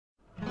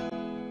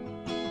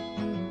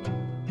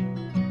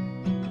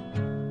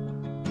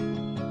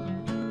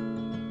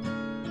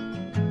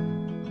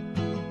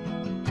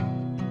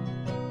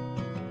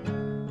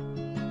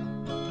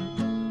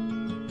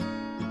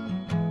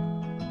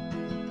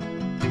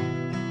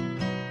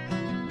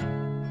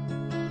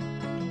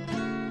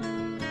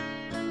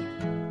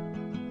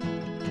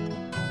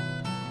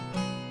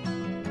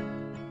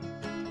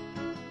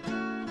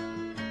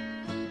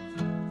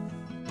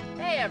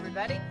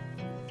everybody.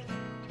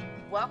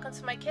 Welcome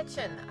to my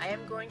kitchen. I am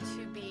going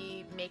to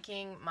be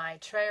making my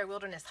Trayer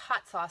Wilderness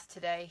hot sauce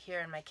today here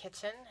in my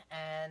kitchen.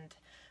 And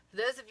for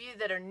those of you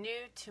that are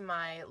new to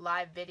my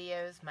live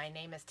videos, my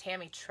name is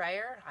Tammy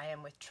Trayer. I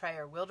am with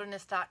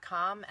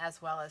TrayerWilderness.com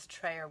as well as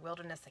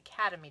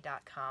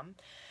TrayerWildernessAcademy.com.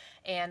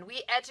 And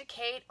we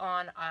educate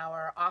on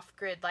our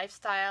off-grid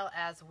lifestyle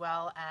as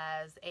well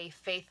as a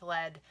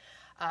faith-led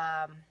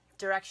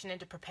direction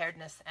into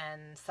preparedness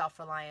and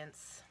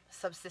self-reliance,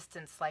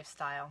 subsistence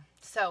lifestyle.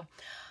 So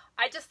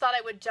I just thought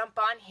I would jump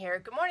on here.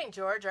 Good morning,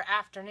 George, or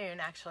afternoon,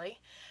 actually.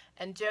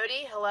 And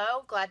Jody,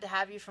 hello. Glad to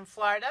have you from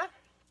Florida.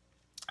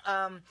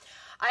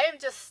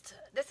 This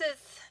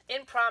is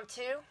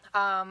impromptu.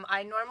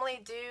 I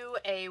normally do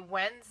a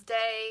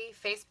Wednesday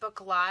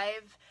Facebook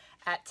Live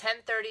at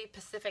 10:30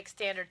 Pacific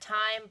Standard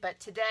Time, but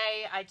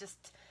today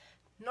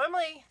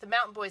normally the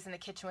Mountain Boy's in the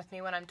kitchen with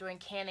me when I'm doing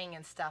canning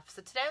and stuff.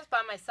 So today I was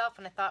by myself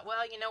and I thought,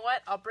 well, you know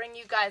what? I'll bring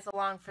you guys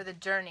along for the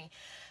journey.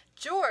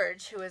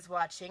 George, who is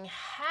watching,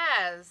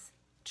 has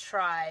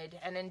tried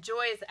and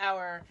enjoys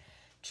our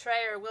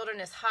Trayer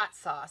Wilderness hot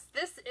sauce.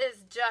 This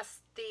is just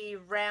the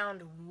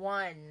round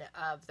one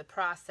of the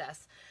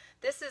process.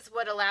 This is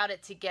what allowed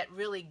it to get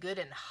really good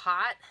and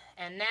hot,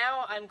 and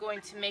now I'm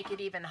going to make it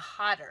even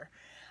hotter.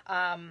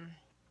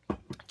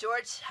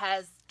 George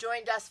has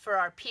joined us for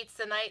our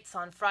pizza nights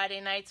on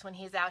Friday nights when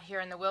he's out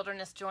here in the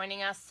wilderness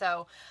joining us,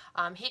 so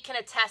he can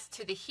attest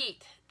to the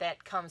heat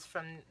that comes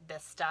from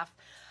this stuff.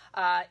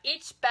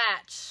 Each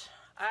batch,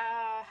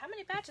 how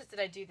many batches did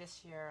I do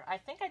this year? I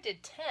think I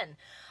did 10.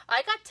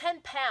 I got 10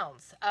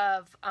 pounds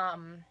of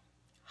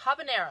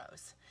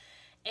habaneros,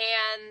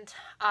 and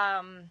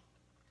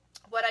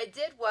what I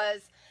did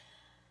was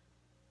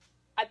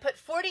I put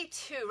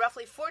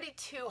roughly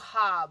 42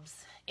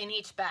 hobs in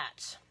each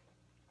batch,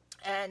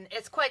 and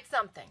it's quite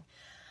something.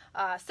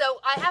 So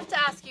I have to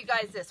ask you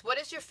guys this. What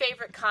is your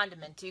favorite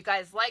condiment? Do you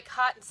guys like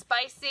hot and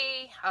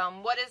spicy?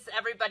 What is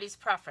everybody's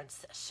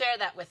preference? Share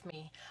that with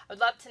me. I would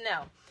love to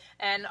know.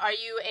 And are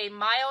you a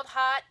mild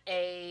hot,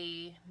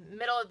 a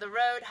middle of the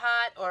road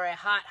hot, or a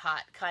hot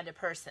kind of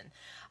person?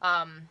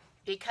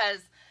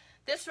 Because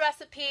this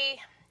recipe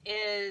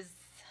is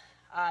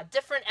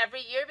different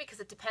every year because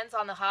it depends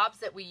on the hobs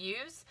that we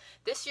use.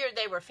 This year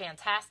they were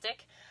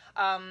fantastic.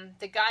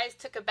 The guys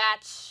took a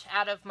batch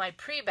out of my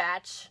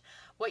pre-batch.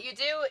 What you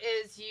do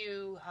is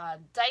you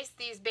dice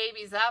these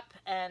babies up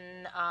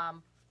and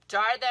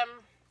jar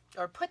them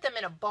or put them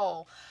in a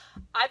bowl.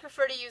 I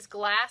prefer to use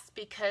glass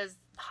because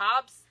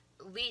hobs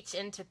leach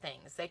into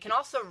things. They can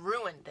also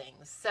ruin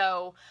things.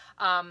 So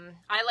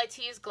I like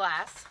to use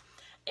glass.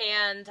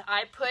 And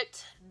I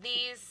put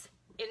these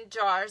in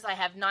jars. I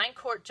have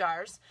 9-quart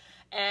jars.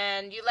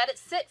 And you let it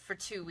sit for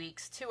 2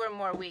 weeks, 2 or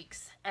more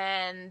weeks.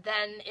 And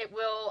then it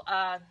will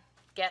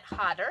get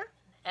hotter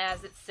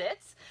as it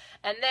sits,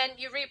 and then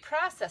you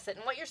reprocess it.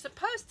 And what you're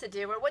supposed to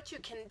do, or what you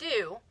can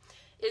do,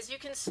 is you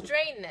can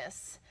strain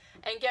this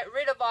and get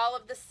rid of all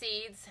of the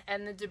seeds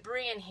and the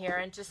debris in here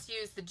and just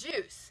use the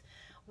juice.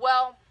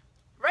 Well,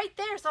 right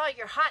there's all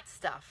your hot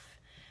stuff.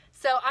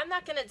 So I'm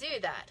not going to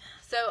do that.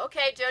 So,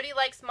 okay, Jody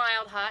likes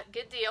mild hot.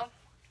 Good deal.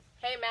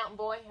 Hey, Mountain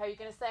Boy, are you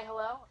going to say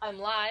hello? I'm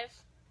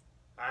live.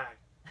 Hi.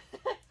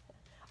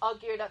 All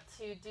geared up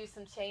to do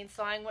some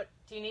chainsawing. What,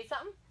 do you need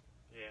something?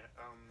 Yeah,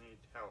 I'll need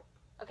help.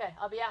 Okay,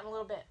 I'll be out in a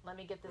little bit. Let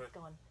me get this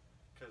going.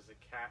 Because the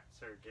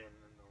cats are getting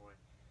in the way.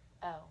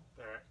 Oh.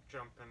 They're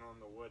jumping on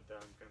the wood that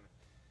I'm going to...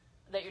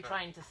 That you're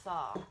trying to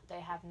saw. They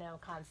have no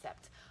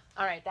concept.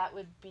 All right, that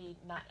would be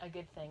not a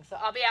good thing. So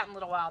I'll be out in a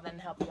little while, then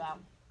help you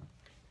out.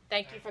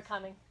 Thank you for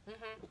coming.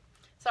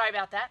 Sorry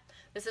about that.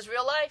 This is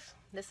real life.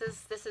 This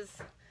is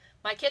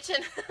my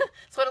kitchen.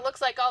 It's what it looks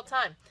like all the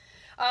time.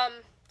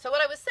 So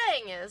what I was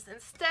saying is,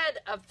 instead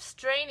of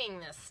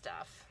straining this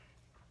stuff,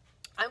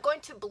 I'm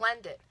going to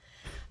blend it,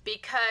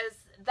 because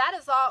that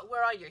is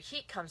where all your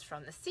heat comes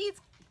from. The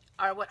seeds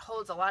are what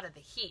holds a lot of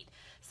the heat.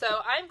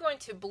 So I'm going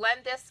to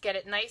blend this, get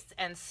it nice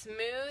and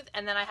smooth,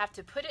 and then I have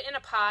to put it in a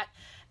pot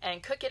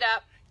and cook it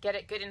up, get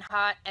it good and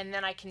hot, and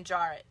then I can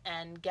jar it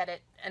and get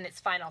it in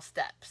its final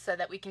step so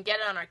that we can get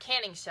it on our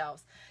canning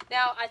shelves.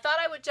 Now, I thought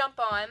I would jump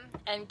on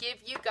and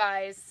give you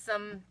guys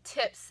some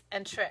tips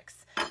and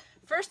tricks.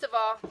 First of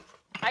all,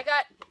 I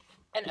got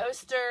an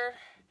Oster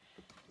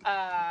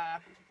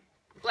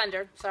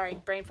blender, sorry,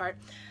 brain fart,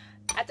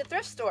 at the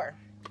thrift store.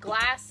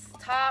 Glass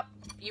top,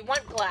 you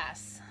want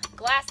glass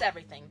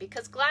everything,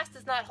 because glass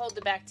does not hold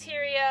the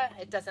bacteria,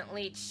 it doesn't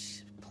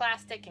leach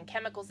plastic and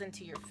chemicals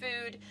into your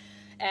food,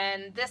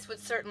 and this would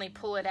certainly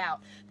pull it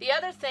out. The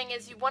other thing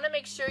is you want to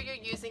make sure you're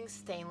using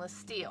stainless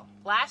steel.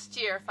 Last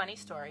year, funny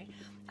story,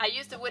 I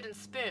used a wooden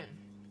spoon,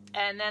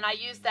 and then I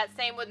used that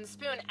same wooden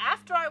spoon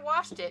after I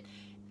washed it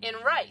in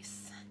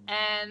rice,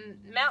 and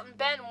Mountain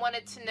Ben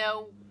wanted to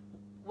know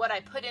what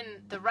I put in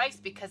the rice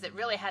because it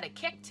really had a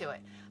kick to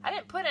it. I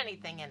didn't put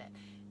anything in it.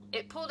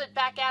 It pulled it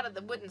back out of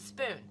the wooden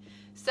spoon.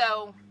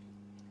 So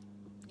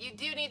you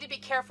do need to be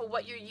careful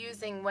what you're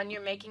using when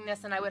you're making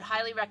this, and I would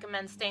highly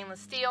recommend stainless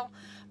steel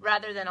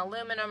rather than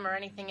aluminum or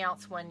anything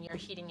else when you're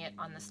heating it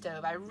on the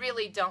stove. I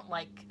really don't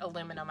like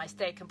aluminum. I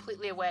stay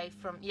completely away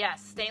from,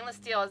 yes, stainless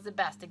steel is the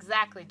best.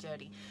 Exactly,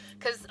 Jody.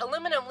 Because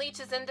aluminum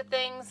leaches into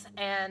things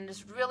and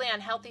is really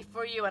unhealthy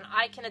for you, and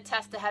I can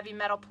attest to heavy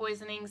metal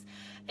poisonings.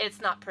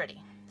 It's not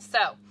pretty.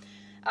 So,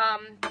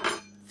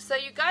 so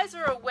you guys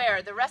are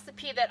aware, the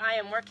recipe that I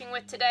am working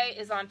with today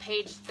is on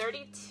page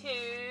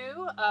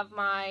 32 of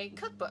my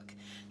cookbook.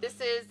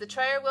 This is the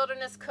Trayer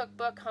Wilderness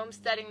Cookbook,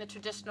 Homesteading the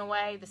Traditional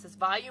Way. This is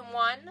volume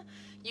 1.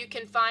 You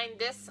can find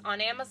this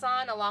on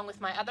Amazon along with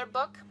my other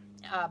books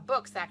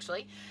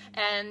actually,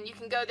 and you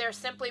can go there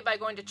simply by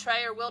going to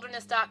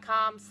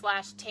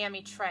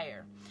TrayerWilderness.com/Tammy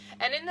Trayer.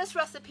 And in this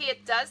recipe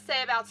it does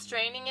say about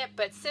straining it,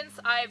 but since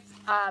I've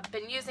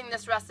been using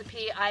this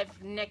recipe,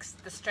 I've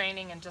nixed the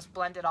straining and just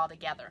blended it all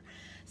together.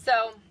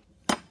 So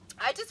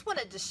I just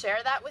wanted to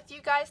share that with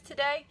you guys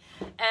today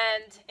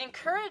and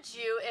encourage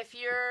you, if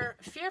you're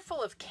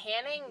fearful of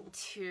canning,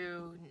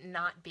 to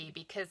not be,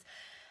 because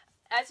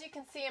as you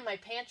can see in my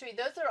pantry,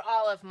 those are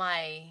all of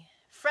my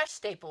fresh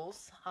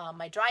staples,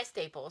 my dry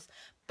staples,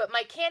 but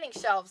my canning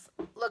shelves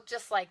look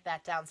just like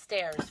that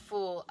downstairs,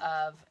 full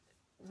of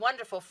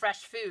wonderful fresh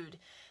food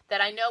that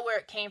I know where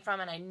it came from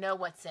and I know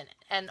what's in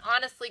it. And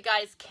honestly,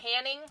 guys,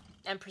 canning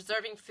and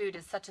preserving food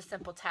is such a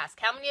simple task.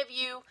 How many of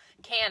you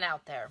can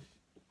out there?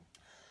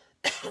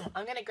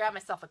 I'm going to grab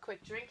myself a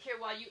quick drink here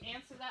while you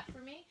answer that for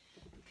me,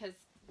 because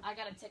I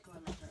got a tickle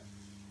in my throat.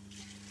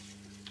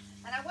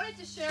 And I wanted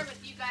to share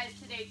with you guys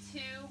today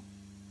too,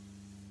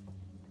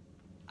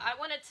 I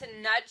wanted to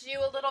nudge you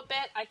a little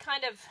bit.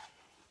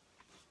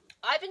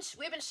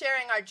 We've been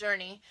sharing our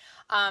journey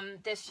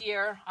this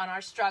year on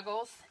our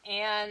struggles,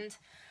 and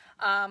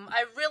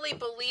I really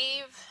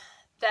believe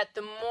that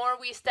the more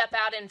we step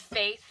out in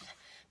faith,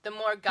 the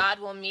more God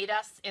will meet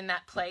us in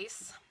that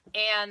place.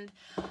 And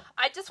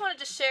I just wanted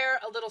to share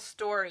a little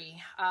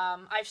story.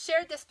 I've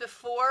shared this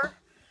before.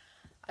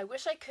 I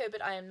wish I could,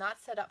 but I am not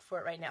set up for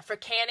it right now. For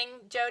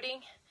canning,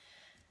 Jody,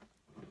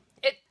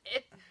 it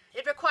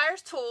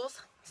requires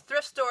tools.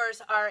 Thrift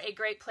stores are a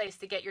great place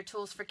to get your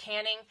tools for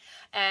canning,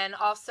 and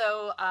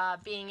also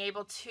being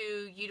able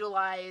to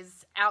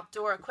utilize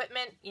outdoor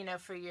equipment, you know,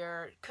 for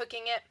your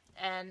cooking it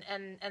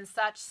and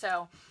such.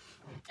 So,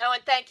 oh,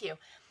 and thank you.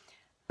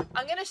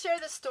 I'm going to share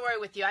this story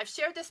with you. I've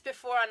shared this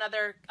before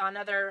on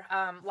other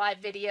live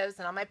videos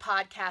and on my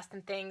podcast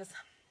and things.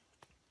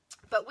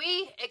 But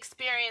we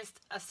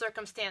experienced a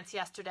circumstance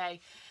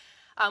yesterday,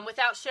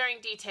 without sharing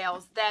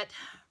details, that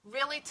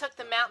really took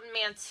the mountain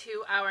man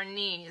to our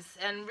knees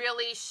and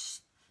really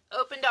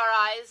opened our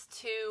eyes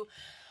to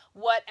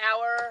what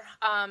our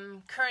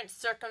current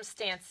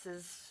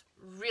circumstances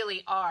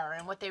really are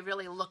and what they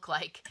really look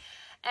like.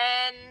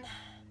 And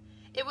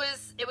it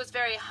was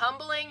very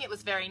humbling, it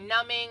was very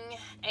numbing,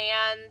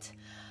 and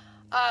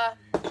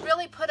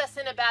really put us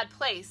in a bad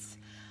place.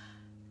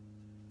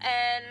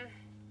 And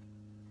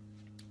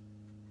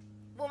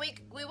when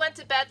we went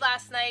to bed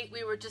last night,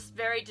 we were just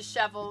very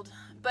disheveled.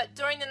 But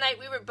during the night,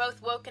 we were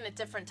both woken at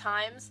different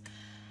times.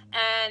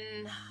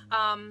 And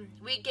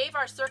we gave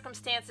our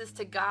circumstances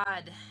to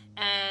God.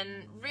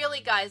 And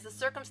really, guys, the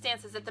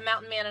circumstances that the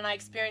mountain man and I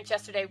experienced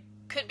yesterday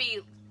could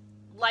be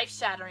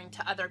life-shattering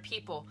to other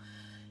people,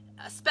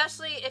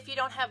 especially if you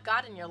don't have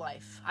God in your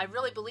life. I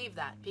really believe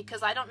that,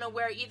 because I don't know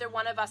where either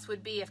one of us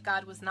would be if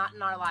God was not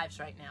in our lives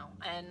right now.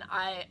 And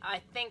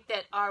I think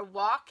that our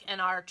walk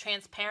and our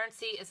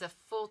transparency is a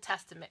full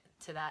testament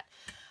to that.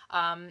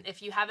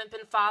 If you haven't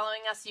been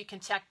following us, you can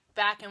check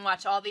back and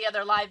watch all the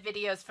other live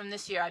videos from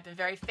this year. I've been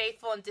very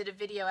faithful and did a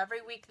video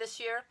every week this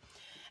year.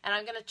 And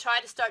I'm going to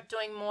try to start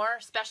doing more,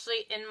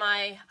 especially in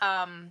my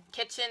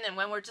kitchen and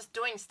when we're just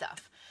doing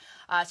stuff.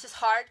 It's just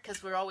hard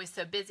because we're always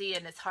so busy,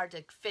 and it's hard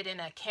to fit in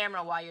a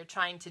camera while you're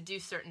trying to do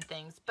certain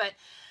things. But,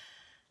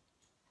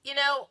 you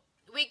know,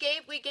 we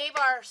gave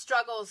our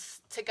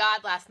struggles to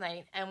God last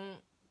night, and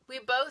we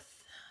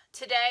both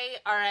today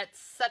are at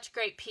such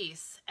great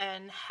peace,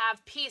 and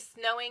have peace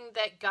knowing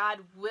that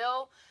God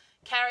will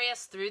carry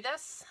us through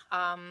this.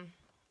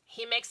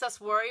 He makes us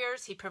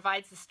warriors. He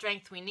provides the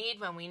strength we need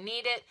when we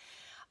need it.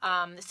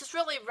 It's just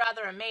really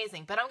rather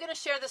amazing. But I'm going to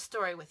share this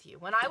story with you.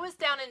 When I was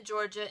down in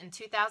Georgia in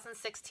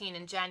 2016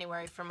 in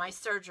January for my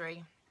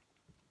surgery,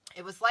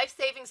 it was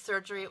life-saving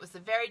surgery. It was a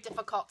very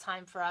difficult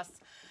time for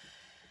us.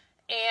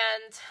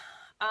 And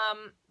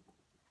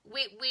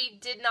we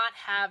did not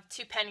have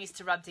 2 pennies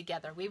to rub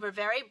together. We were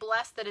very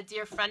blessed that a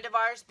dear friend of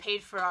ours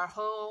paid for our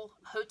whole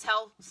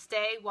hotel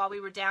stay while we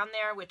were down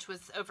there, which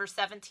was over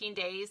 17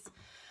 days.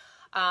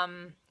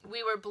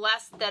 We were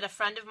blessed that a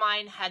friend of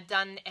mine had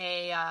done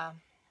a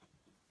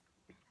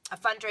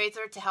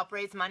fundraiser to help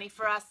raise money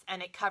for us,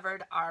 and it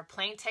covered our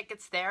plane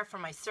tickets there for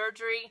my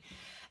surgery,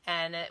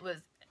 and it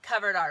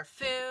covered our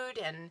food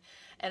and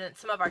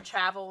some of our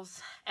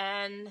travels.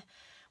 And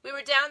we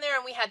were down there,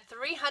 and we had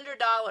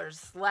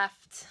 $300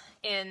 left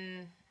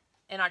in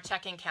our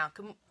checking account.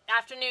 Good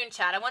afternoon,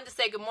 Chad. I wanted to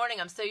say good morning.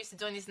 I'm so used to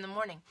doing these in the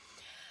morning.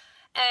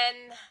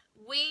 And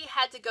we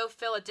had to go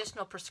fill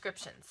additional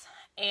prescriptions.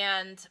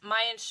 And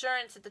my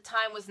insurance at the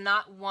time was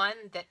not one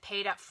that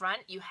paid up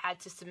front. You had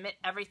to submit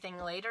everything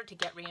later to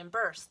get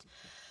reimbursed.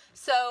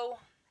 So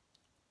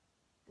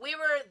we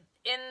were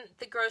in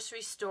the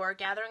grocery store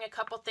gathering a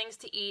couple things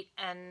to eat,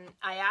 and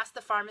I asked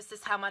the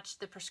pharmacist how much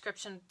the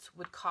prescriptions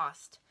would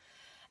cost.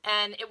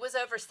 And it was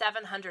over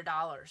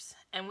 $700,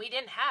 and we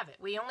didn't have it.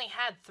 We only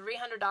had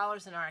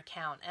 $300 in our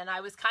account, and I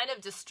was kind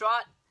of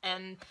distraught,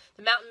 and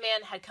the mountain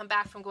man had come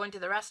back from going to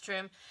the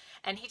restroom,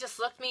 and he just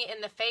looked me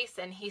in the face,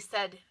 and he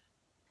said,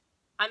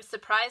 "I'm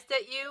surprised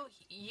at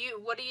you.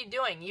 What are you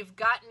doing? You've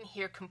gotten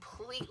here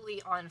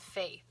completely on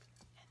faith."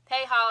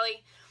 Hey,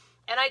 Holly.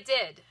 And I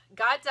did.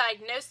 God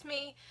diagnosed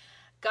me.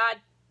 God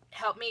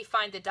helped me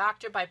find the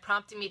doctor by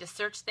prompting me to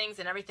search things,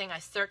 and everything I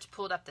searched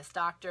pulled up this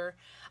doctor.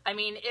 I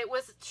mean, it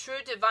was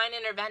true divine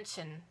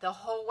intervention the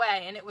whole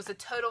way, and it was a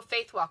total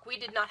faith walk. We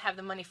did not have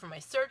the money for my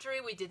surgery.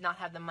 We did not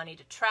have the money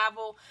to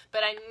travel,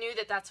 but I knew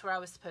that that's where I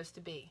was supposed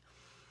to be.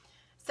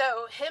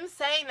 So him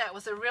saying that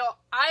was a real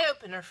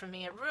eye-opener for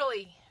me. It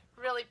really,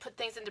 really put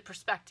things into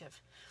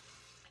perspective.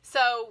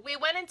 So we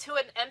went into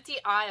an empty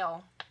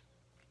aisle.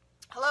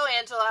 Hello,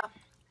 Angela.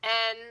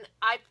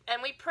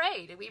 And we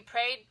prayed. We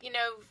prayed,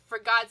 for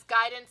God's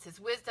guidance, His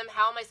wisdom.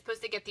 How am I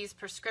supposed to get these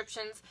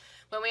prescriptions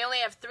when we only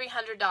have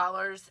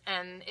 $300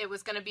 and it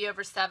was going to be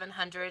over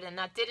 $700, and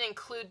that didn't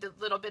include the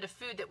little bit of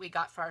food that we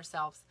got for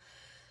ourselves.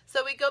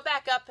 So we go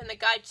back up, and the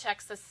guide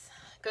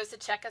goes to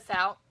check us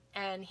out,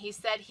 and he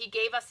said he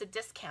gave us a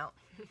discount.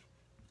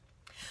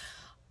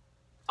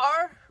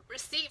 Our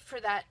receipt for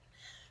that,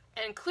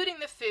 including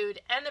the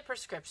food and the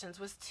prescriptions,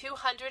 was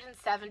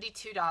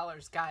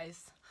 $272,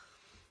 guys.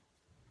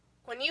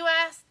 When you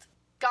ask,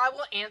 God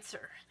will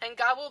answer, and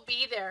God will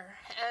be there,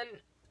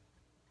 and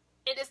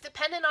it is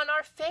dependent on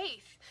our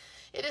faith.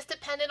 It is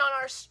dependent on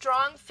our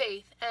strong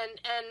faith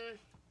and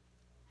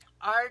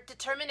our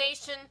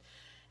determination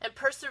and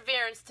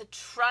perseverance to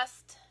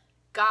trust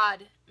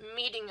God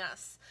meeting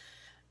us.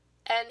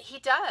 And He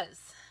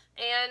does.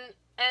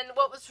 And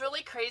what was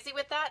really crazy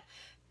with that,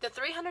 the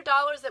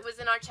 $300 that was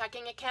in our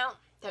checking account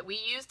that we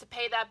used to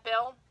pay that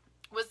bill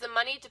was the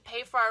money to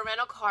pay for our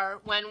rental car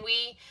when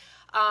we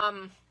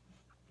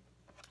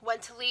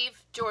went to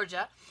leave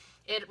Georgia.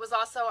 It was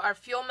also our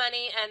fuel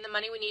money and the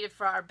money we needed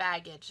for our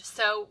baggage.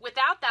 So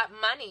without that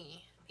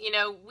money,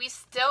 we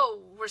still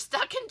were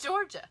stuck in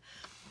Georgia.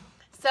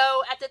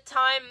 So at the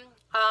time,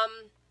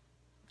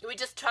 we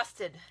just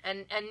trusted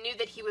and knew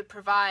that He would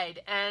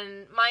provide.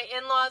 And my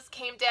in-laws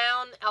came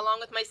down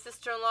along with my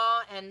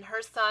sister-in-law and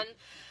her son,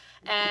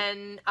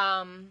 and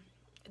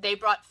they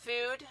brought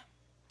food.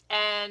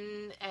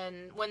 And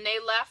when they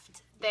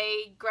left,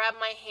 they grabbed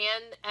my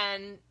hand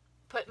and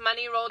put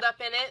money rolled up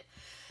in it,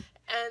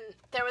 and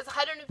there was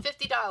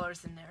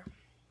 $150 in there.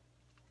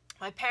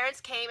 My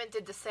parents came and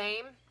did the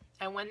same,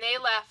 and when they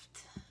left,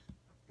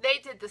 they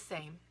did the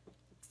same.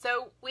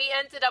 So we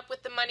ended up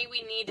with the money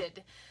we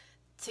needed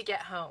to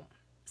get home.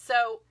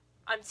 So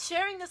I'm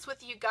sharing this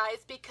with you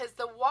guys because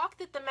the walk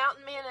that the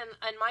mountain man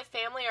and my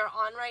family are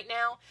on right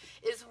now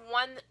is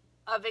one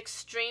of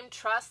extreme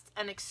trust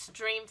and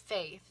extreme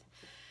faith.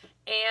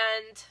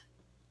 And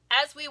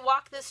as we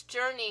walk this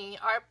journey,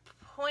 our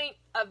point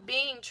of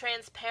being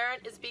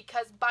transparent is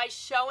because by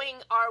showing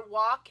our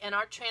walk and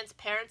our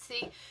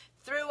transparency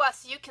through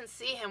us, you can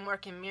see Him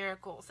working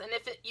miracles. And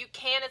if you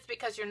can, it's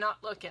because you're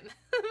not looking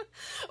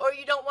or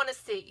you don't want to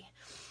see.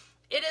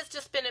 It has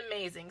just been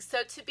amazing.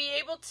 So to be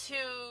able to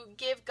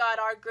give God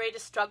our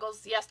greatest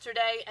struggles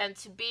yesterday and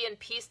to be in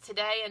peace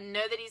today and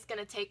know that He's going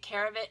to take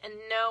care of it, and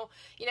know,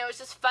 it's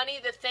just funny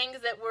the things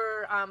that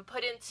were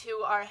put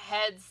into our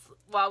heads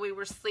while we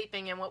were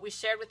sleeping and what we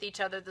shared with each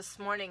other this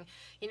morning.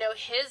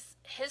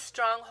 His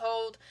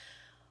stronghold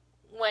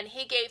when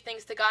He gave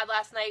things to God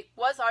last night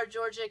was our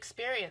Georgia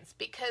experience,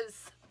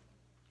 because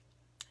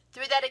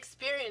through that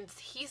experience,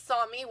 He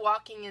saw me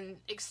walking in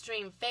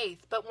extreme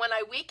faith. But when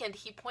I weakened,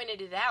 He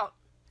pointed it out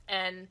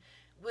and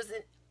was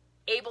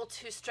able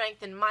to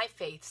strengthen my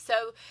faith.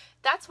 So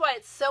that's why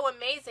it's so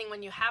amazing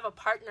when you have a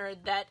partner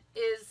that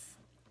is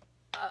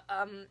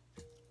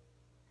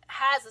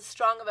has as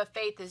strong of a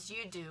faith as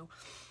you do,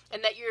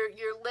 and that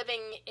you're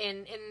living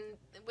in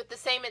with the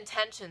same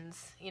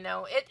intentions.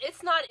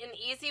 It's not an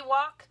easy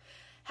walk.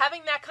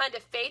 Having that kind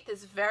of faith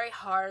is very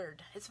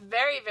hard. It's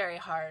very, very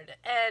hard.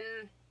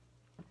 And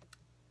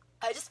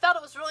I just felt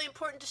it was really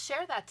important to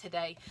share that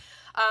today,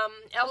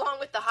 along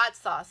with the hot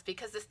sauce,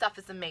 because this stuff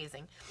is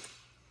amazing.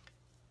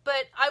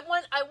 But I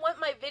want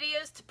my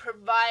videos to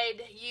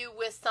provide you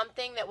with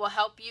something that will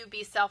help you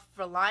be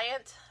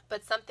self-reliant,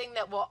 but something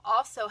that will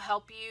also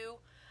help you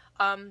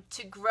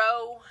to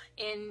grow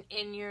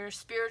in your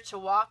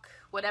spiritual walk,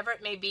 whatever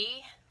it may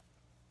be,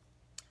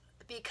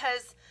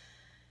 because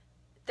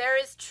there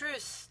is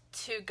truth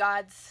to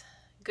God's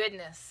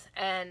goodness,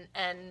 and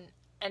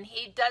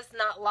He does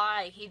not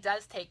lie. He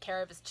does take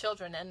care of His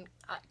children. And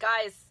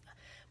guys,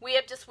 we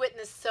have just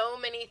witnessed so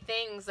many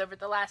things over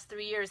the last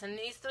 3 years, and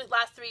these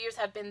last 3 years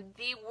have been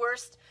the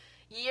worst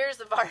years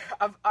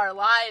of our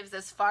lives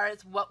as far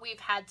as what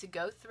we've had to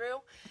go through.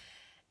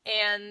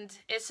 And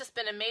it's just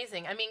been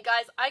amazing. I mean,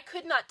 guys, I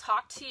could not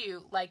talk to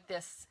you like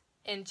this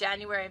in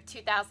January of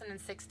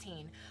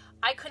 2016.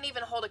 I couldn't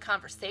even hold a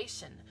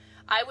conversation.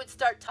 I would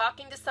start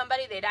talking to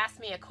somebody, they'd ask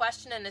me a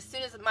question, and as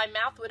soon as my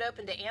mouth would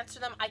open to answer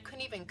them, I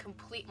couldn't even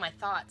complete my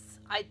thoughts.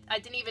 I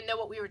didn't even know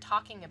what we were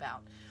talking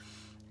about.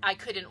 I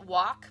couldn't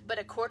walk but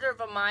a quarter of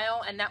a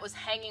mile, and that was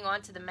hanging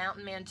on to the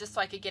mountain man just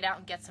so I could get out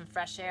and get some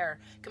fresh air,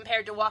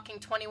 compared to walking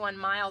 21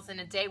 miles in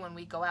a day when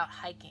we go out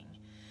hiking.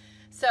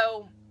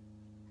 So,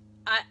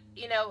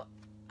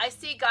 I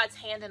see God's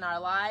hand in our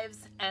lives,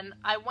 and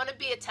I want to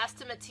be a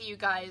testament to you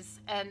guys,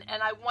 and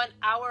I want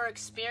our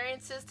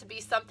experiences to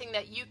be something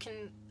that you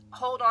can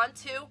hold on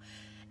to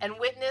and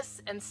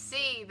witness and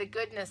see the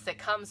goodness that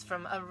comes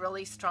from a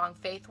really strong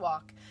faith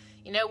walk.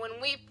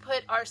 When we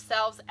put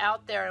ourselves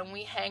out there and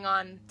we hang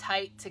on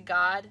tight to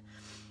God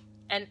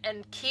and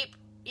keep,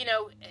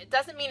 it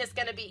doesn't mean it's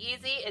going to be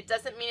easy. It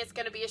doesn't mean it's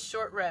going to be a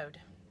short road.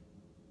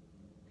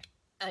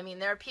 I mean,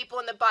 there are people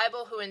in the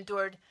Bible who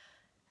endured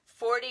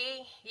 40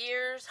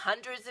 years,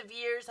 hundreds of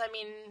years. I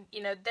mean,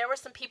 there were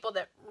some people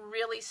that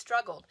really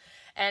struggled.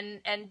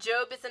 And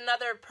Job is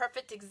another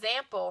perfect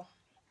example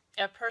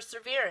of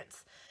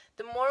perseverance.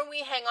 The more we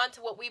hang on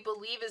to what we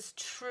believe is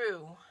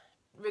true,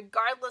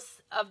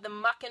 regardless of the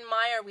muck and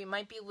mire we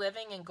might be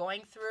living and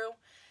going through,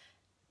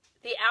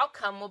 the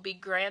outcome will be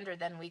grander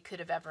than we could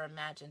have ever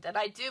imagined. And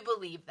I do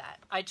believe that.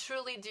 I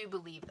truly do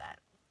believe that.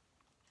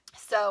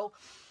 So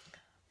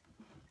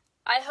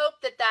I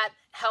hope that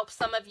helps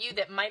some of you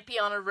that might be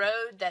on a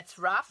road that's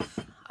rough,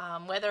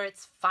 whether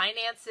it's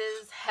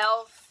finances,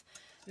 health,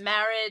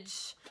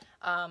 marriage,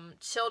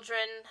 children,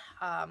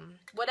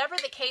 whatever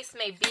the case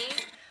may be.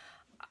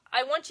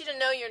 I want you to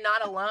know you're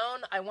not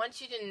alone. I want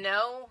you to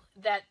know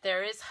that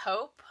there is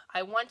hope.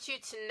 I want you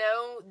to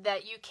know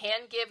that you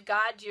can give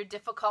God your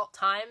difficult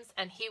times,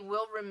 and He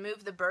will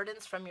remove the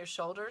burdens from your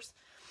shoulders.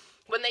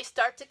 When they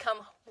start to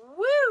come,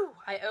 woo!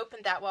 I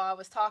opened that while I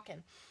was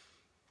talking.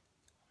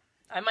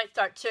 I might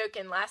start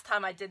choking. Last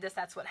time I did this,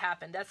 that's what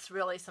happened. That's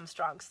really some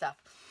strong stuff.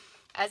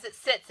 As it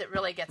sits, it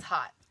really gets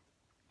hot.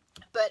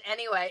 But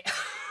anyway,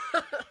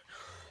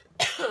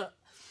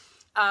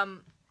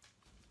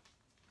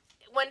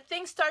 when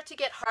things start to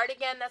get hard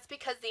again, that's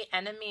because the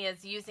enemy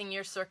is using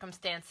your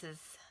circumstances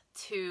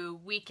to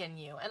weaken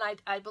you. And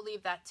I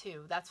believe that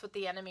too. That's what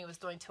the enemy was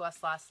doing to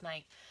us last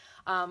night.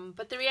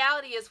 But the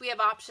reality is we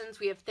have options,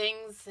 we have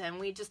things, and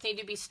we just need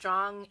to be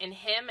strong in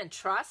Him and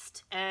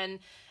trust and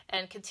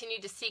continue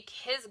to seek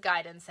His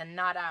guidance and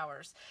not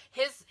ours.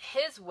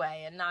 His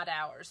way and not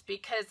ours.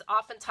 Because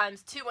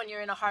oftentimes too, when you're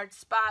in a hard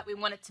spot, we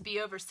want it to be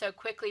over so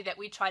quickly that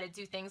we try to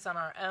do things on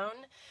our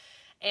own,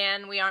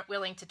 and we aren't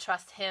willing to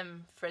trust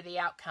Him for the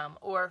outcome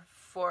or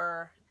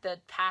for the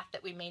path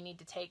that we may need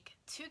to take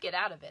to get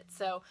out of it.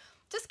 So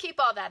just keep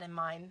all that in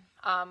mind.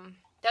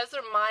 Those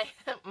are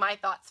my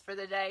thoughts for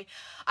the day.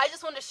 I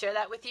just wanted to share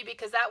that with you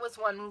because that was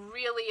one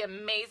really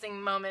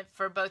amazing moment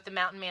for both the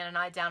mountain man and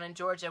I down in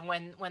Georgia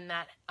when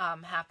that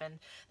happened.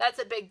 That's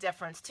a big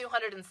difference,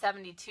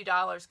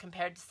 $272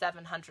 compared to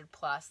 $700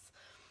 plus.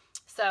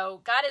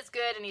 So God is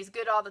good, and He's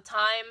good all the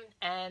time.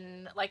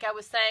 And like I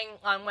was saying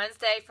on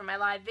Wednesday for my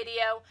live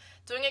video,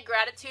 doing a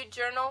gratitude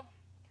journal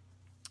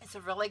is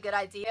a really good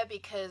idea,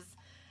 because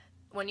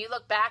when you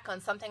look back on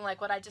something like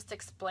what I just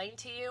explained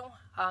to you,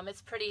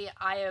 it's pretty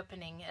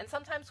eye-opening. And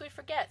sometimes we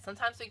forget.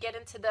 Sometimes we get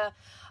into the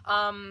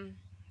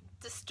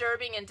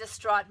disturbing and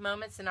distraught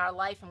moments in our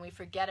life and we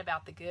forget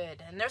about the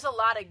good. And there's a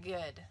lot of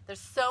good. There's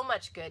so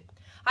much good.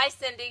 Hi,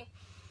 Cindy.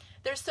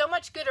 There's so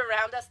much good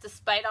around us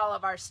despite all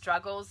of our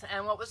struggles.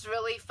 And what was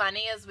really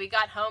funny is we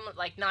got home at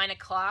like 9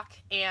 o'clock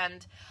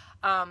and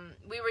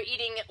we were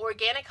eating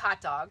organic hot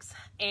dogs.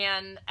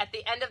 And at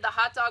the end of the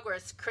hot dog where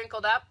it's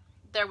crinkled up,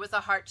 there was a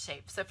heart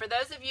shape. So for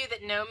those of you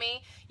that know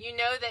me, you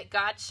know that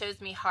God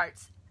shows me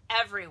hearts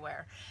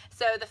everywhere.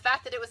 So the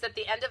fact that it was at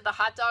the end of the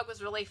hot dog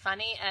was really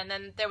funny. And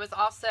then there was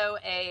also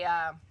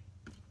a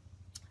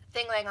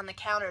thing laying on the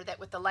counter that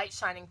with the light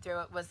shining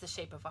through it was the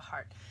shape of a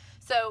heart.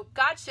 So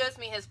God shows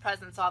me His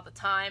presence all the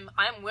time.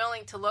 I'm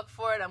willing to look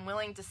for it. I'm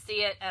willing to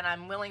see it. And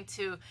I'm willing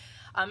to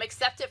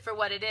accept it for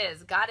what it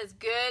is. God is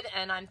good,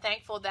 and I'm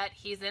thankful that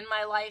He's in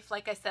my life.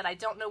 Like I said, I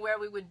don't know where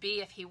we would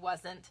be if He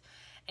wasn't.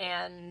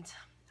 And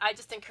I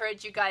just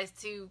encourage you guys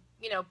to,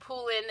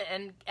 pull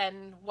in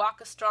and walk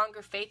a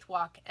stronger faith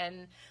walk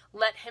and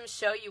let Him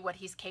show you what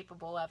He's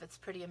capable of. It's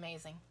pretty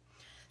amazing.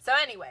 So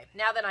anyway,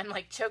 now that I'm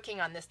like choking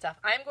on this stuff,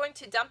 I'm going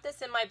to dump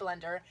this in my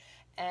blender.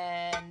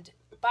 And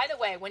by the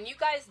way, when you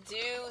guys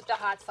do the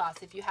hot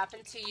sauce, if you happen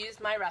to use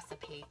my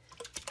recipe,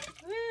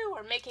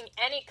 or making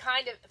any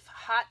kind of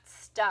hot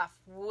stuff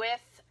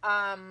with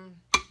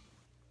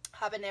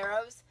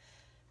habaneros,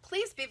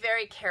 please be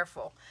very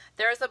careful.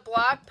 There's a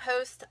blog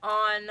post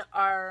on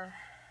our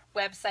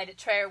website at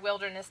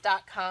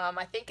TrayerWilderness.com.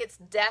 I think it's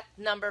death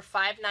number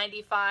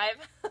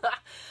 595.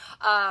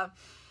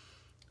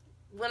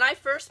 When I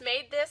first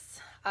made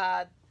this,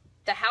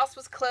 the house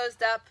was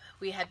closed up.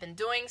 We had been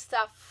doing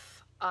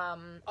stuff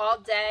all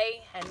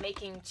day and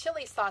making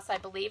chili sauce, I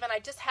believe, and I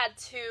just had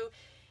to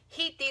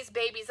heat these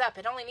babies up.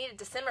 It only needed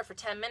to simmer for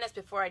 10 minutes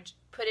before I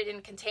put it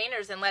in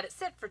containers and let it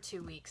sit for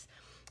 2 weeks.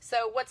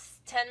 So what's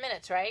 10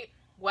 minutes, right?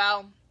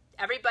 Well,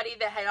 everybody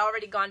that had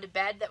already gone to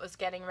bed that was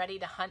getting ready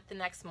to hunt the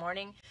next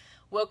morning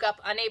woke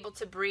up unable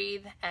to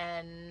breathe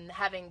and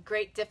having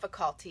great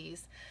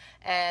difficulties.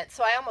 And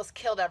so I almost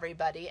killed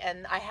everybody.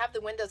 And I have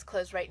the windows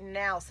closed right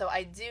now, so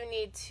I do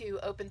need to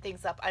open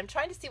things up. I'm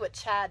trying to see what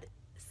Chad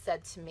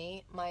said to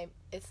me.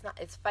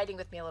 It's fighting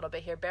with me a little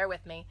bit here. Bear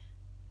with me.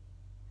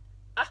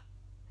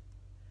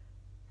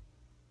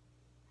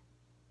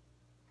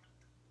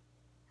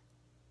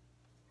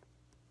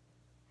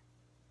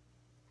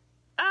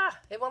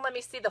 It won't let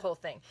me see the whole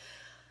thing.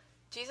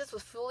 Jesus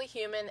was fully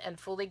human and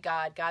fully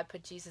God. God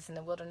put Jesus in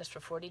the wilderness for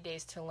 40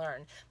 days to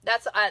learn.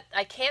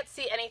 I can't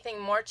see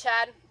anything more,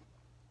 Chad,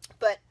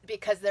 but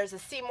because there's a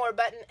see more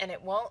button and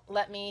it won't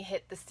let me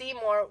hit the see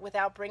more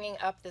without bringing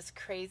up this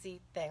crazy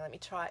thing. Let me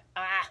try.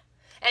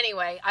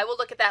 Anyway, I will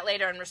look at that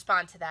later and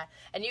respond to that.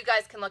 And you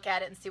guys can look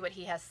at it and see what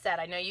he has said.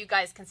 I know you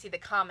guys can see the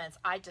comments.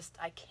 I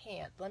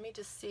can't. Let me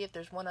just see if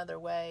there's one other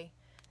way.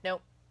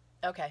 Nope.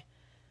 Okay.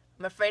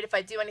 I'm afraid if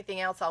I do anything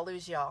else, I'll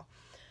lose y'all.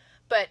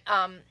 But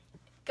God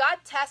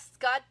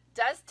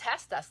does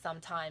test us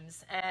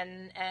sometimes,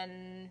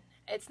 and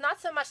it's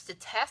not so much to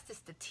test as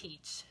to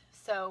teach.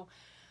 So,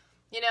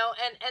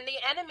 and the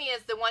enemy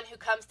is the one who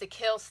comes to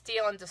kill,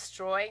 steal, and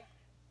destroy.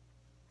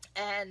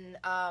 And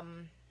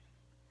God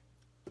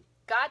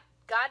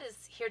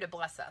is here to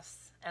bless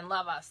us and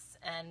love us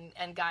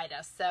and guide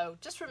us. So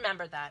just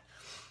remember that.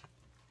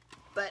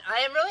 But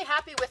I am really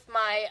happy with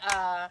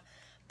my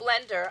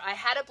blender. I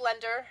had a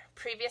blender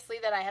previously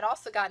that I had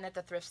also gotten at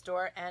the thrift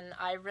store, and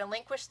I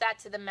relinquished that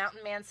to the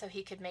Mountain Man so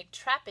he could make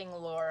trapping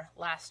lure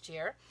last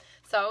year.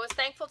 So I was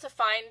thankful to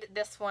find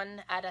this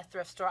one at a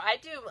thrift store. I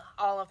do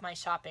all of my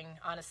shopping,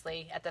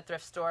 honestly, at the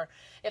thrift store.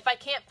 If I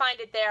can't find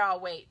it there, I'll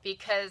wait,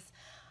 because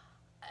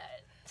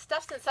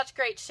stuff's in such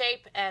great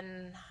shape,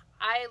 and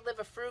I live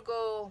a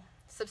frugal,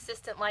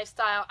 subsistent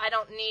lifestyle. I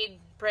don't need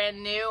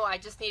brand new. I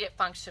just need it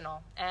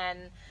functional.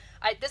 And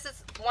this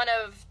is one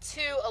of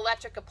 2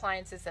 electric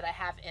appliances that I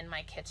have in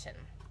my kitchen.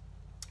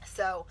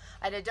 So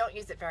I don't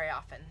use it very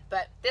often,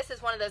 but this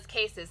is one of those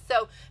cases.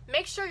 So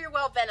make sure you're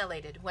well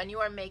ventilated when you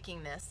are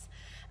making this,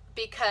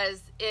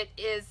 because it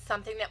is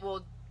something that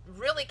will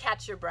really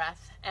catch your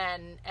breath,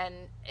 and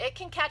it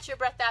can catch your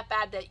breath that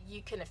bad that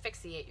you can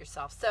asphyxiate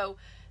yourself. So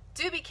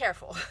do be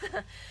careful.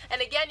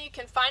 And again, you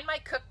can find my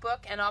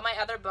cookbook and all my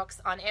other books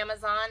on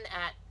Amazon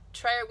at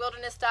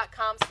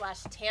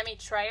TrayerWilderness.com/Tammy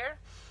Trayer.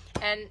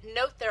 And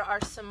note, there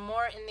are some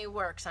more in the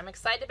works. I'm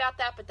excited about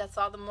that, but that's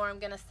all the more I'm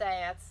going to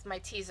say. That's my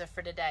teaser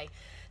for today.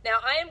 Now,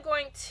 I am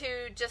going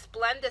to just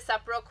blend this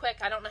up real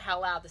quick. I don't know how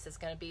loud this is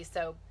going to be,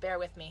 so bear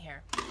with me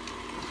here.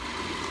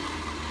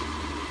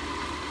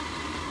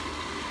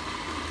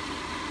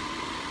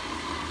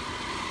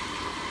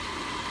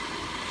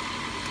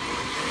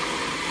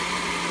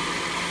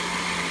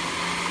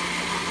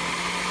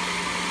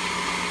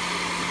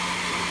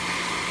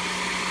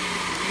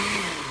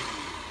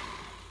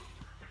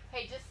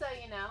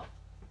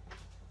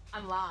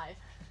 I'm live.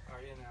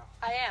 Are you now?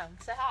 I am.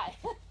 Say hi.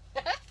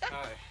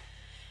 Hi.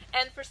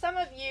 And for some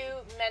of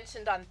you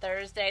mentioned on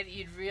Thursday that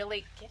you'd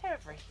really, get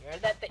over here,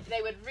 that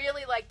they would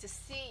really like to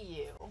see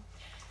you.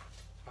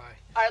 Hi.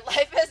 Our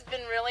life has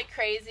been really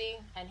crazy,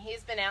 and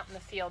he's been out in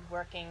the field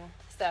working,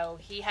 so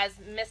he has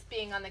missed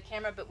being on the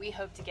camera, but we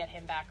hope to get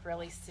him back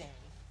really soon.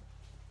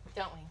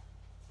 Don't we?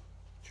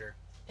 Sure.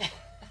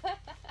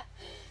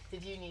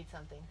 Did you need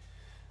something?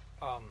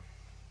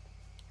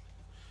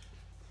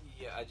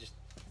 Yeah, I just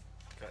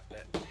got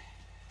that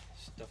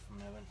stuff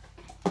from Evan.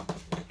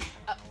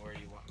 I don't know where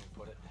you want me to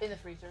put it. In the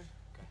freezer.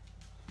 Okay.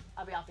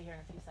 I'll be off of here in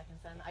a few seconds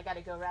then. I got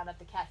to go round up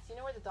the cats. You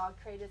know where the dog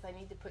crate is? I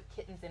need to put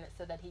kittens in it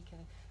so that he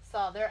can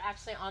saw. They're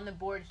actually on the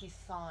board he's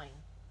sawing.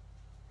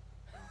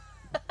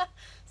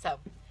 So, all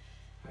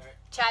right.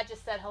 Chad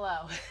just said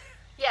hello.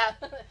 Yeah.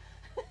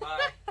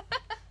 Bye.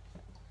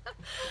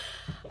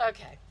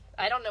 Okay.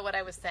 I don't know what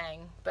I was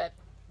saying, but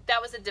that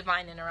was a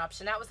divine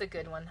interruption. That was a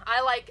good one.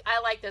 I like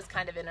those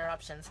kind of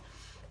interruptions.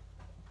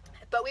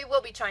 But we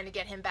will be trying to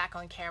get him back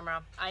on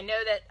camera. I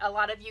know that a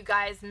lot of you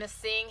guys miss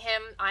seeing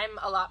him. I'm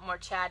a lot more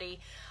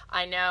chatty,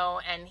 I know,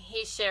 and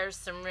he shares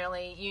some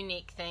really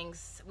unique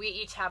things. We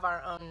each have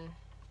our own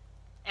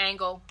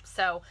angle,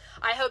 so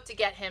I hope to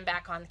get him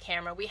back on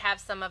camera. We have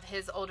some of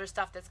his older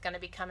stuff that's going to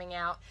be coming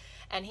out,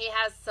 and he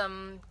has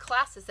some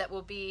classes that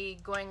will be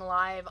going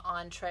live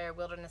on Trayer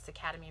Wilderness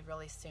Academy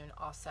really soon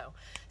also.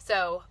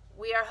 So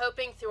we are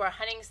hoping through our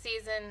hunting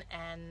season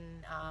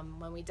and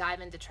when we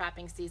dive into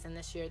trapping season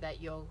this year that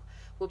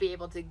we'll be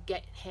able to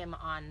get him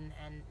on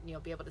and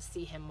you'll be able to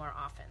see him more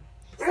often.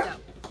 So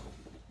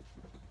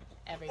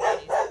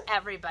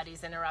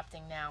everybody's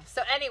interrupting now.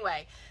 So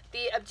anyway,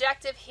 the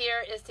objective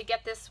here is to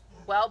get this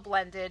well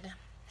blended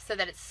so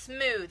that it's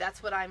smooth.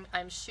 That's what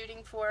I'm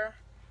shooting for.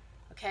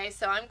 Okay,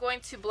 so I'm going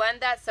to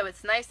blend that so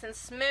it's nice and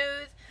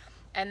smooth,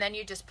 and then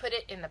you just put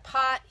it in the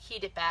pot,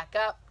 heat it back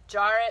up,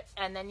 jar it,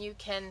 and then you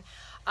can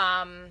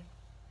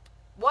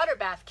water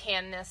bath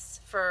can this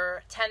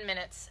for 10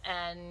 minutes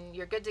and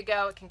you're good to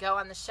go. It can go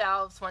on the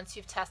shelves once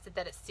you've tested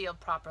that it's sealed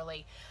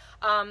properly.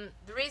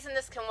 The reason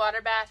this can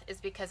water bath is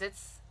because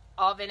it's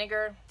all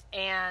vinegar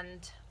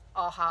and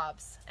all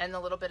Hobbs and a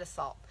little bit of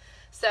salt.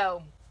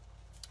 So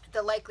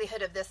the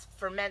likelihood of this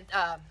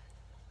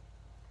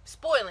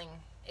spoiling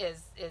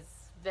is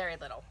very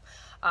little.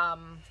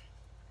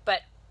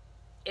 But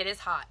it is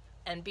hot.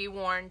 And be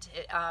warned,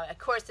 of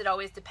course, it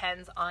always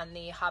depends on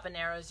the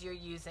habaneros you're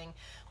using.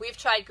 We've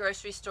tried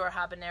grocery store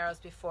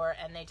habaneros before,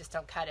 and they just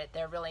don't cut it.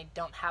 They really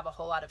don't have a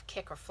whole lot of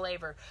kick or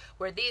flavor,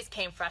 where these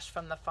came fresh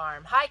from the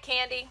farm. Hi,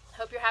 Candy.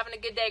 Hope you're having a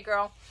good day,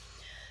 girl.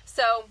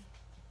 So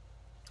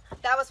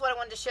that was what I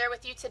wanted to share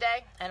with you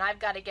today, and I've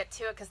got to get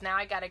to it because now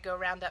I got to go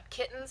round up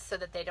kittens so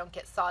that they don't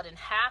get sawed in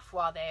half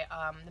while they,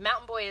 the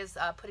Mountain Boy is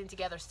putting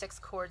together 6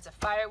 cords of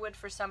firewood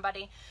for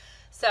somebody.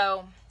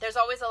 So there's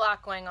always a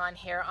lot going on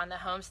here on the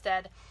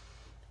homestead.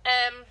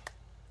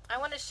 I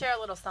want to share a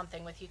little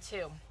something with you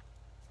too.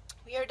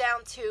 We are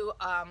down to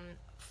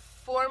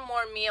 4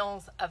 more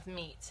meals of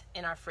meat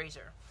in our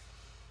freezer.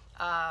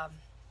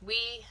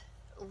 We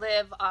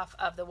live off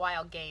of the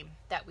wild game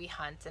that we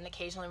hunt, and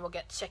occasionally we'll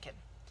get chicken.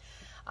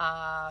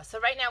 So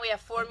right now we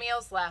have 4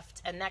 meals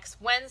left, and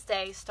next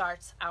Wednesday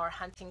starts our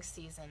hunting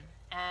season.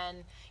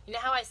 And you know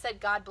how I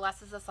said God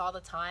blesses us all the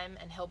time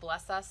and he'll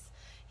bless us?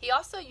 He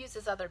also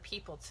uses other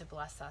people to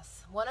bless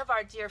us. One of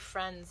our dear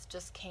friends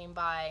just came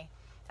by.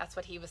 That's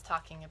what he was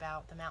talking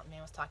about, the mountain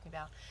man was talking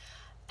about.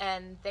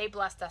 And they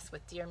blessed us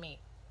with deer meat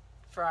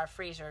for our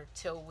freezer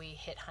till we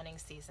hit hunting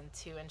season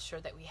to ensure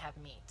that we have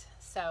meat.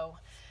 So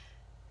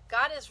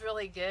God is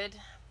really good,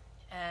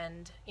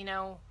 and you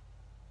know,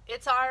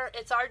 it's our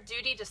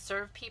duty to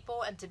serve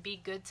people and to be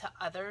good to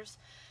others,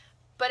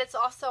 but it's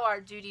also our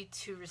duty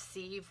to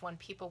receive when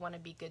people want to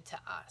be good to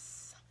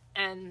us.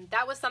 And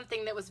that was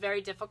something that was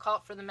very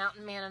difficult for the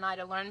mountain man and I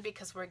to learn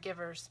because we're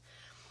givers.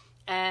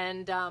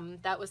 And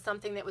that was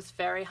something that was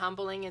very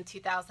humbling in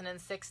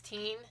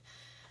 2016.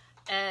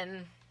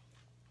 And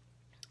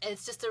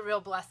it's just a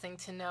real blessing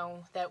to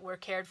know that we're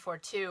cared for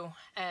too.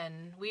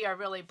 And we are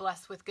really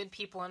blessed with good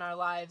people in our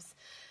lives.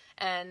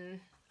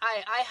 And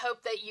I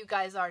hope that you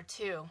guys are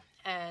too.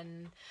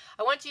 And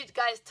I want you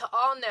guys to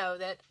all know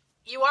that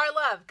you are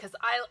loved, because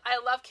I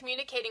love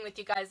communicating with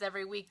you guys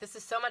every week. This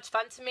is so much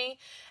fun to me,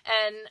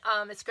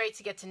 and it's great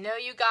to get to know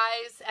you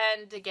guys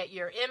and to get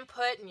your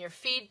input and your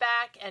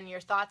feedback and your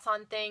thoughts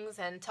on things,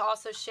 and to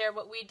also share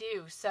what we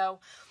do. So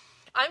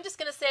I'm just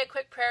going to say a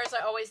quick prayer as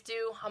I always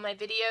do on my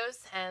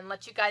videos and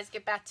let you guys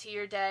get back to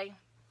your day.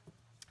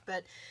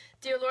 But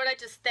dear Lord, I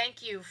just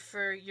thank you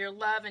for your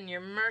love and your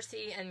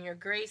mercy and your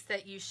grace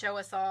that you show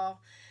us all.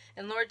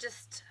 And Lord,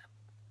 just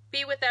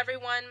be with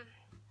everyone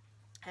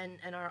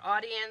and our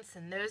audience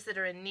and those that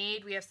are in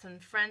need. We have some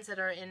friends that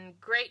are in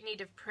great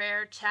need of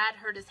prayer. Chad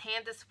hurt his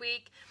hand this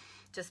week.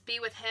 Just be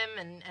with him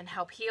and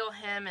help heal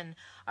him. And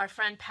our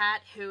friend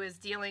Pat, who is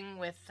dealing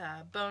with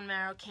bone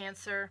marrow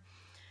cancer.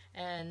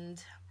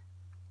 And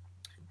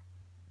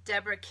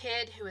Deborah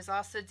Kidd, who is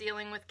also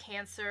dealing with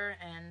cancer.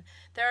 And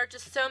there are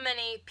just so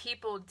many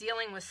people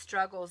dealing with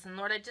struggles. And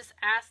Lord, I just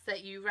ask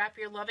that you wrap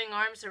your loving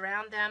arms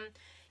around them,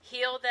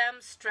 heal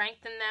them,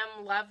 strengthen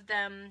them, love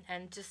them,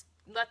 and just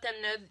let them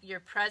know that your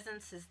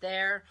presence is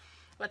there.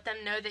 Let them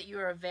know that you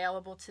are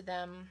available to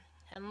them.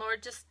 And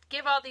Lord, just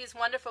give all these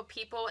wonderful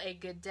people a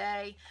good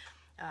day.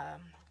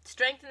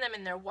 Strengthen them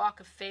in their walk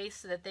of faith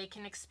so that they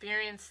can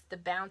experience the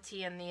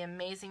bounty and the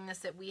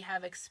amazingness that we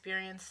have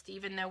experienced,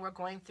 even though we're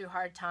going through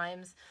hard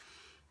times.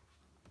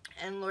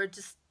 And Lord,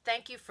 just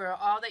thank you for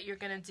all that you're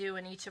going to do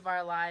in each of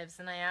our lives.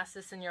 And I ask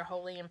this in your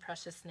holy and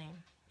precious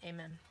name.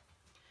 Amen.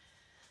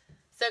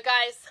 So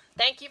guys,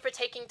 thank you for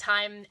taking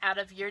time out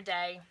of your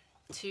day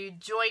to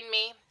join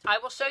me. I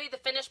will show you the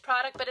finished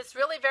product, but it's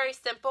really very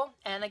simple.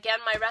 And again,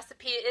 my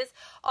recipe is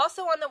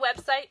also on the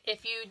website.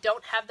 If you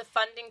don't have the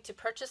funding to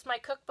purchase my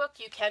cookbook,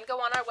 you can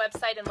go on our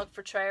website and look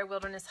for Trayer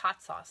Wilderness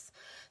Hot Sauce.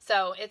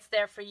 So it's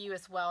there for you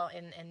as well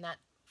in that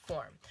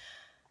form.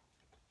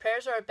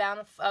 Prayers are a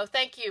bountiful. Oh,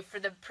 thank you for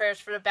the prayers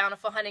for the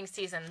bountiful hunting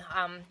season.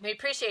 We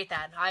appreciate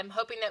that. I'm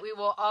hoping that we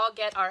will all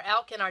get our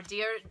elk and our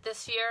deer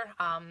this year.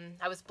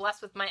 I was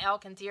blessed with my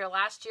elk and deer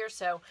last year,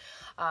 so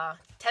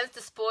tends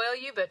to spoil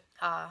you, but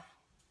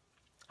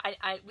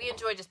we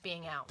enjoy just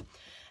being out.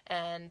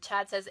 And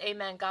Chad says,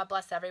 amen. God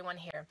bless everyone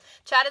here.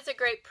 Chad is a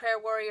great prayer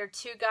warrior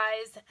too,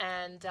 guys.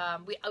 And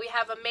we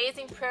have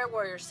amazing prayer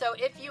warriors. So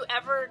if you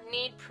ever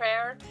need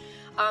prayer,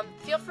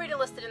 feel free to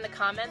list it in the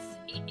comments.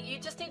 You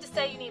just need to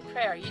say you need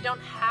prayer. You don't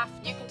have,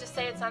 you can just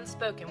say it's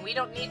unspoken. We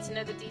don't need to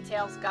know the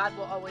details. God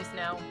will always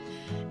know.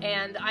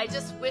 And I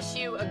just wish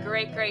you a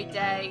great, great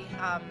day.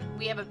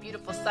 We have a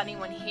beautiful sunny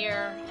one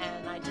here.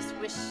 And I just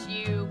wish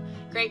you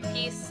great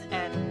peace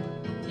and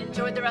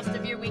enjoy the rest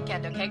of your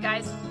weekend. Okay,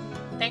 guys?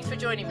 Thanks for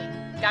joining me.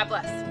 God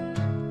bless.